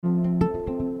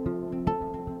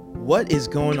What is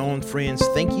going on, friends?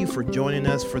 Thank you for joining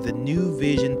us for the New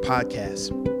Vision podcast.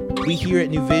 We here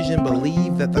at New Vision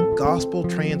believe that the gospel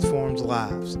transforms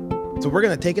lives. So we're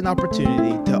going to take an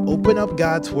opportunity to open up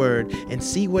God's word and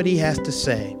see what he has to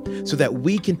say so that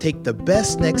we can take the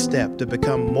best next step to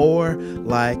become more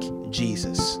like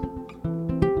Jesus.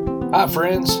 Hi,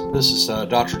 friends. This is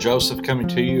Dr. Joseph coming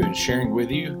to you and sharing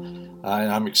with you.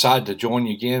 And I'm excited to join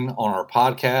you again on our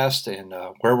podcast. And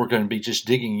where we're going to be just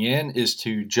digging in is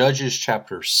to Judges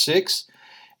chapter 6.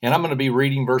 And I'm going to be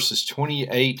reading verses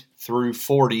 28 through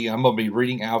 40. I'm going to be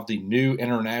reading out of the New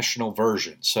International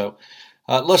Version. So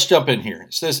let's jump in here.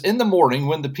 It says, "In the morning,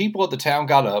 when the people of the town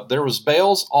got up, there was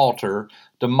Baal's altar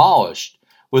demolished,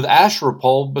 with Asherah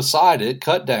pole beside it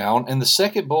cut down, and the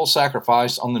second bull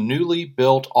sacrificed on the newly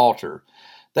built altar.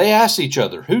 They asked each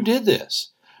other, 'Who did this?'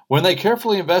 When they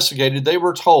carefully investigated, they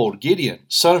were told, 'Gideon,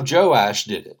 son of Joash,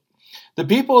 did it.' The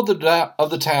people of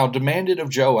the town demanded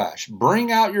of Joash,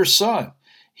 'Bring out your son.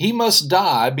 He must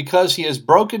die because he has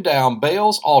broken down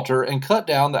Baal's altar and cut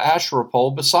down the Asherah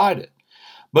pole beside it.'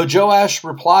 But Joash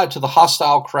replied to the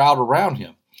hostile crowd around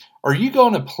him, 'Are you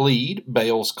going to plead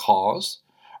Baal's cause?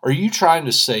 Are you trying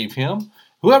to save him?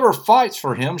 Whoever fights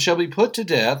for him shall be put to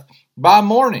death by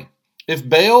morning. If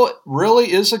Baal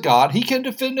really is a god, he can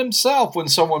defend himself when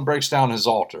someone breaks down his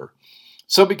altar.'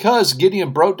 So because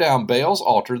Gideon broke down Baal's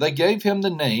altar, they gave him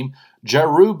the name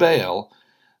Jerubbaal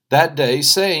that day,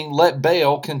 saying, 'Let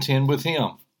Baal contend with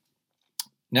him.'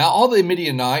 Now all the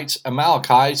Midianites,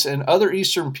 Amalekites, and other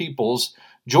eastern peoples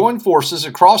joined forces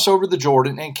and crossed over the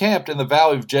Jordan and camped in the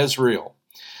valley of Jezreel.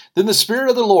 Then the Spirit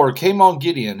of the Lord came on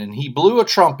Gideon, and he blew a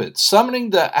trumpet,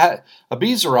 summoning the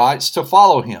Abiezrites to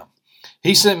follow him.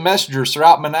 He sent messengers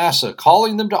throughout Manasseh,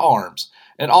 calling them to arms,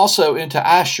 and also into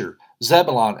Asher,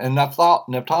 Zebulun, and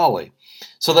Naphtali.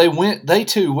 So they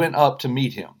too went up to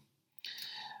meet him.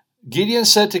 Gideon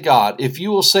said to God, 'If you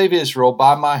will save Israel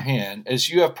by my hand, as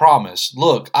you have promised,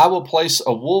 look, I will place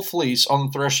a wool fleece on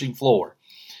the threshing floor.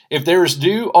 If there is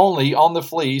dew only on the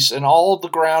fleece and all the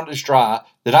ground is dry,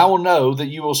 then I will know that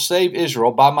you will save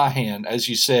Israel by my hand, as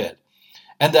you said.'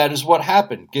 And that is what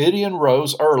happened. Gideon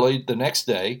rose early the next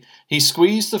day. He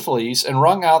squeezed the fleece and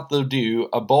wrung out the dew,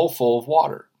 a bowl full of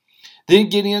water. Then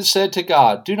Gideon said to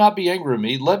God, 'Do not be angry with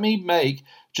me. Let me make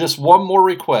just one more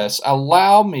request.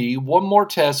 Allow me one more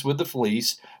test with the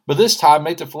fleece, but this time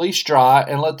make the fleece dry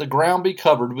and let the ground be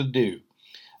covered with dew.'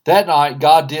 That night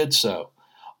God did so.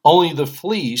 Only the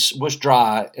fleece was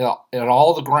dry and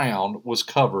all the ground was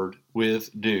covered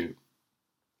with dew."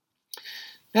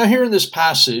 Now here in this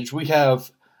passage we have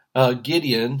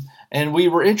Gideon, and we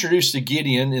were introduced to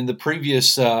Gideon in the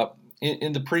previous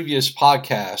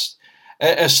podcast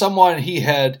as someone he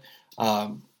had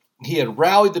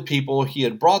rallied the people, he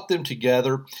had brought them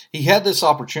together. He had this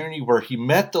opportunity where he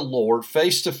met the Lord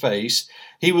face to face.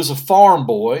 He was a farm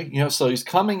boy, so he's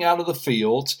coming out of the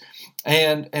fields,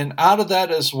 and out of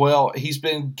that as well, he's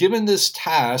been given this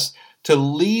task to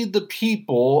lead the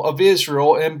people of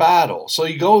Israel in battle. So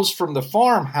he goes from the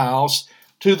farmhouse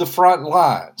to the front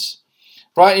lines,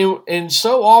 right? And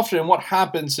so often what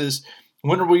happens is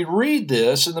when we read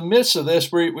this, in the midst of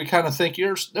this, we kind of think,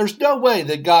 there's no way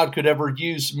that God could ever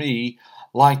use me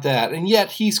like that. And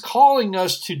yet he's calling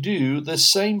us to do the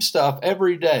same stuff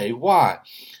every day. Why?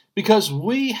 Because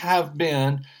we have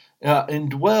been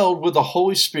indwelled with the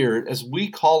Holy Spirit as we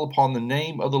call upon the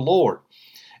name of the Lord.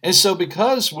 And so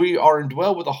because we are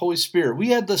indwelled with the Holy Spirit, we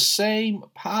have the same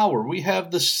power. We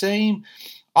have the same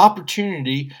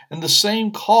opportunity and the same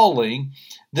calling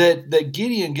that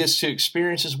Gideon gets to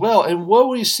experience as well. And what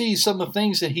we see some of the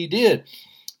things that he did.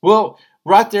 Well,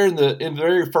 right there in the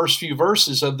very first few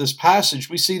verses of this passage,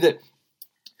 we see that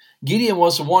Gideon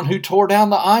was the one who tore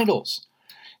down the idols.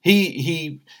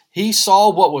 He saw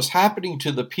what was happening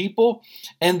to the people,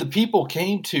 and the people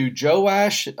came to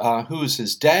Joash, who was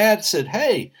his dad, said,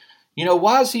 "Hey,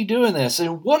 why is he doing this?"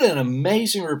 And what an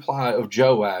amazing reply of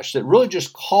Joash that really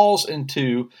just calls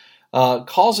into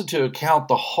account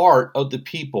the heart of the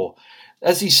people.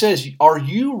 As he says, "Are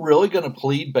you really going to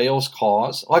plead Baal's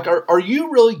cause? Like, are you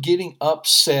really getting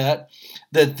upset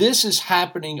that this is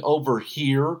happening over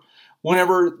here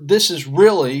whenever this is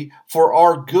really for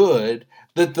our good,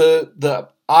 that the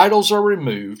idols are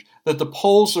removed, that the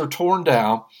poles are torn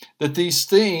down, that these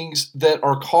things that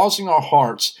are causing our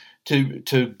hearts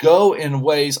to go in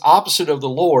ways opposite of the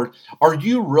Lord, are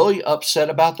you really upset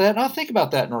about that?" And I think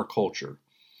about that in our culture.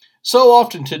 So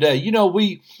often today,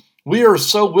 we are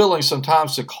so willing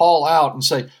sometimes to call out and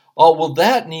say, "Oh, well,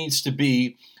 that needs to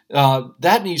be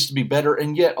better."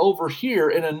 And yet over here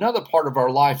in another part of our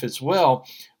life as well,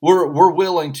 we're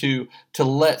willing to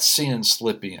let sin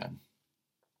slip in.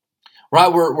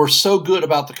 right? We're so good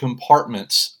about the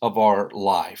compartments of our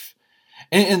life.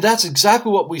 And that's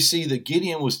exactly what we see that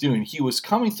Gideon was doing. He was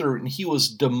coming through and he was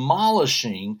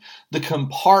demolishing the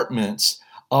compartments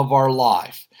of our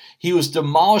life. He was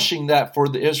demolishing that for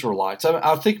the Israelites.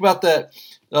 I think about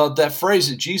that phrase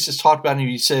that Jesus talked about, and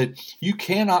he said, "You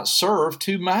cannot serve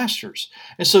two masters."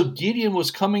 And so Gideon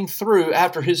was coming through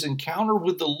after his encounter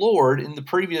with the Lord in the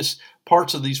previous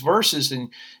parts of these verses, and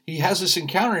he has this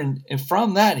encounter, and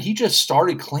from that, he just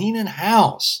started cleaning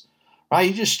house, right?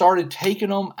 He just started taking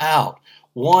them out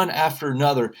one after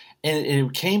another, and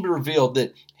it came to reveal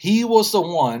that he was the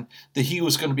one that he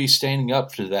was going to be standing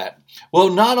up to that. Well,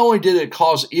 not only did it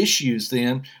cause issues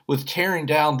then with tearing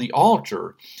down the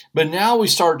altar, but now we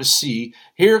started to see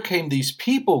here came these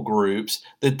people groups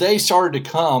that they started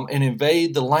to come and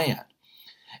invade the land.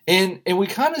 And we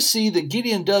kind of see that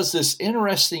Gideon does this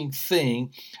interesting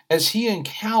thing as he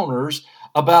encounters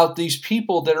about these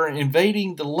people that are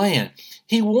invading the land.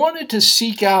 He wanted to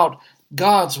seek out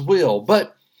God's will.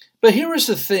 But here is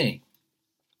the thing.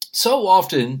 So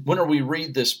often, when we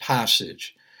read this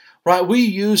passage, right, we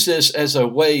use this as a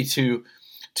way to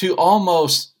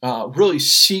almost really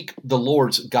seek the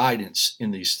Lord's guidance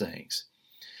in these things.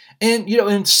 And,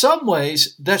 in some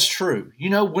ways, that's true.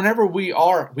 Whenever we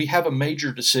have a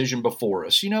major decision before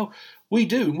us, we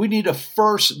do. We need to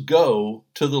first go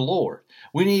to the Lord.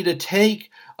 We need to take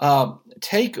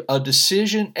a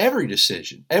decision,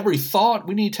 every thought.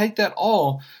 We need to take that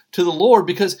all to the Lord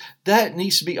because that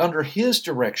needs to be under His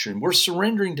direction. We're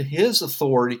surrendering to His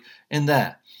authority in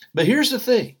that. But here's the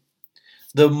thing.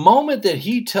 The moment that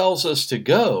He tells us to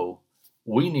go,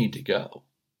 we need to go.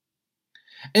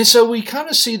 And so we kind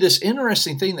of see this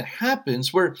interesting thing that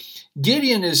happens where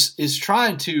Gideon is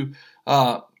trying to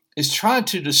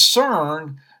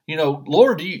discern,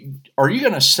 Lord, are you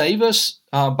going to save us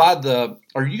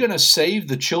are you going to save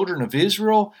the children of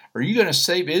Israel? Are you going to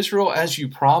save Israel as you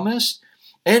promised?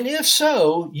 And if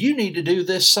so, you need to do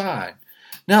this sign.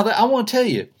 Now, I want to tell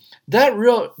you, that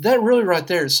really right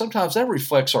there, sometimes that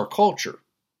reflects our culture.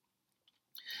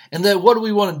 And then what do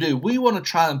we want to do? We want to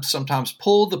try and sometimes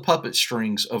pull the puppet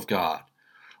strings of God.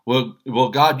 Well,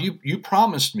 God, you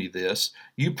promised me this.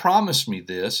 You promised me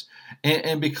this.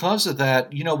 And because of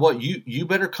that, you know what? You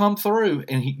better come through,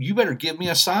 and you better give me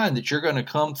a sign that you're going to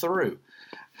come through.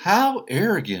 How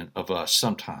arrogant of us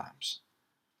sometimes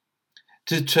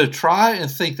to try and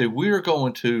think that we are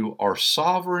going to our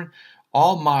sovereign,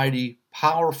 almighty,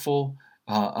 powerful,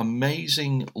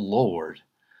 amazing Lord,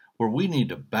 where we need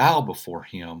to bow before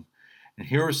Him. And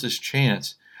here was this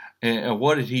chance. And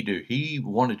what did he do? He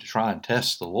wanted to try and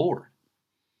test the Lord.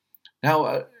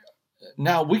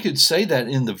 Now we could say that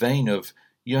in the vein of,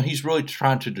 he's really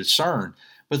trying to discern.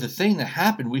 But the thing that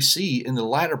happened, we see in the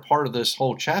latter part of this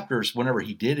whole chapter is whenever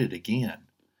he did it again.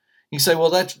 You say,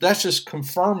 well, that's just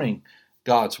confirming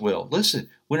God's will. Listen,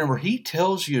 whenever He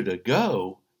tells you to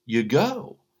go, you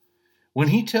go. When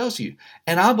He tells you.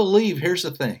 And I believe, here's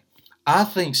the thing. I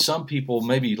think some people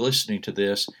may be listening to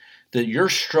this, that your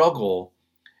struggle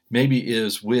maybe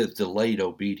is with delayed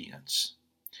obedience.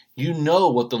 You know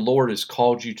what the Lord has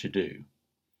called you to do.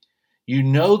 You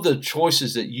know the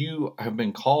choices that you have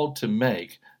been called to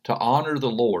make to honor the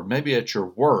Lord, maybe at your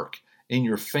work, in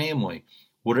your family,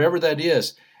 whatever that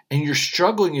is. And your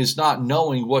struggling is not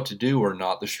knowing what to do or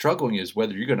not. The struggling is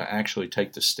whether you're going to actually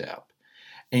take the step.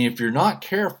 And if you're not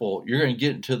careful, you're going to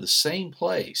get into the same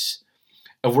place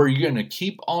of where you're going to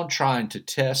keep on trying to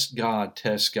test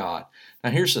God.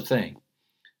 Now here's the thing.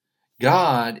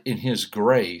 God, in His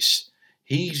grace,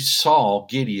 He saw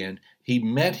Gideon, He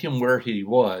met him where he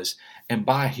was, and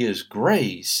by His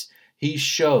grace, He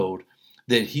showed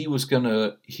that He was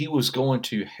going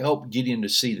to help Gideon to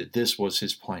see that this was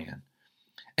His plan.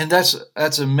 And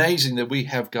that's amazing that we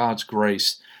have God's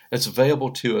grace that's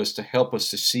available to us to help us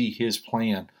to see His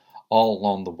plan all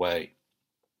along the way.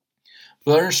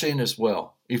 But understand as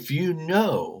well, if you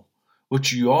know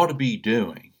what you ought to be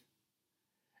doing,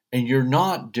 and you're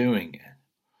not doing it,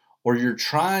 or you're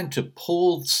trying to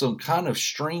pull some kind of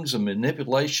strings of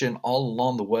manipulation all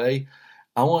along the way,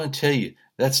 I want to tell you,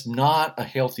 that's not a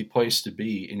healthy place to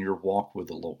be in your walk with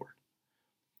the Lord.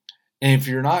 And if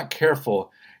you're not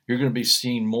careful, you're going to be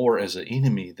seen more as an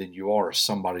enemy than you are as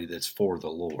somebody that's for the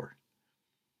Lord.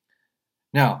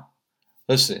 Now,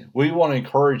 listen, we want to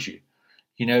encourage you,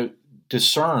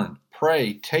 discern,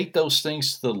 pray, take those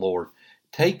things to the Lord.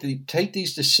 Take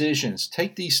these decisions,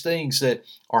 take these things that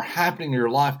are happening in your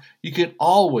life. You can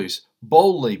always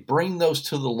boldly bring those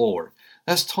to the Lord.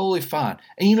 That's totally fine.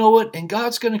 And you know what? And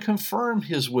God's going to confirm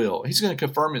His will. He's going to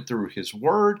confirm it through His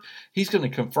Word. He's going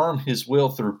to confirm His will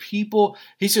through people.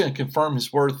 He's going to confirm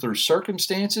His Word through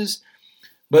circumstances.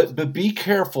 But be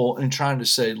careful in trying to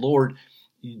say, Lord,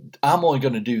 I'm only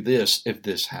going to do this if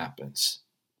this happens.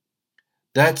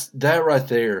 That right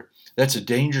there, that's a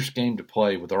dangerous game to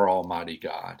play with our Almighty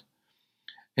God.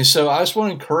 And so I just want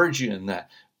to encourage you in that.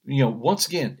 Once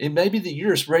again, it may be that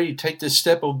you're just ready to take this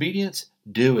step of obedience.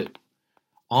 Do it.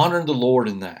 Honor the Lord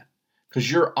in that.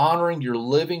 Because you're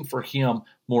living for Him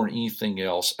more than anything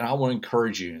else. And I want to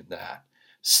encourage you in that.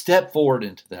 Step forward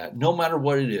into that, no matter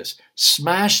what it is.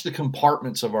 Smash the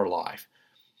compartments of our life.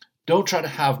 Don't try to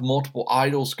have multiple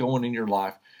idols going in your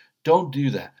life. Don't do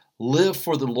that. Live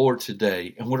for the Lord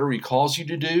today. And whatever He calls you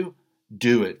to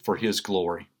do it for His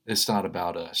glory. It's not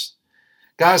about us.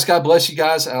 Guys, God bless you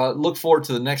guys. Look forward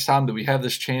to the next time that we have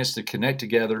this chance to connect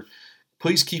together.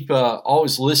 Please keep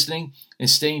always listening and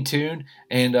staying tuned.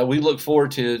 And we look forward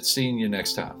to seeing you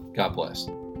next time. God bless.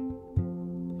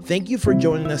 Thank you for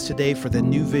joining us today for the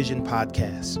New Vision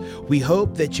podcast. We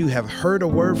hope that you have heard a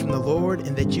word from the Lord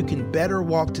and that you can better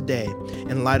walk today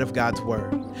in light of God's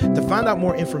word. To find out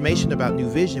more information about New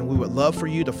Vision, we would love for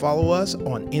you to follow us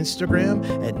on Instagram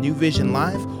at New Vision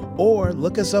Life or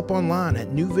look us up online at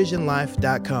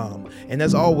newvisionlife.com. And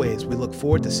as always, we look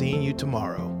forward to seeing you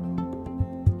tomorrow.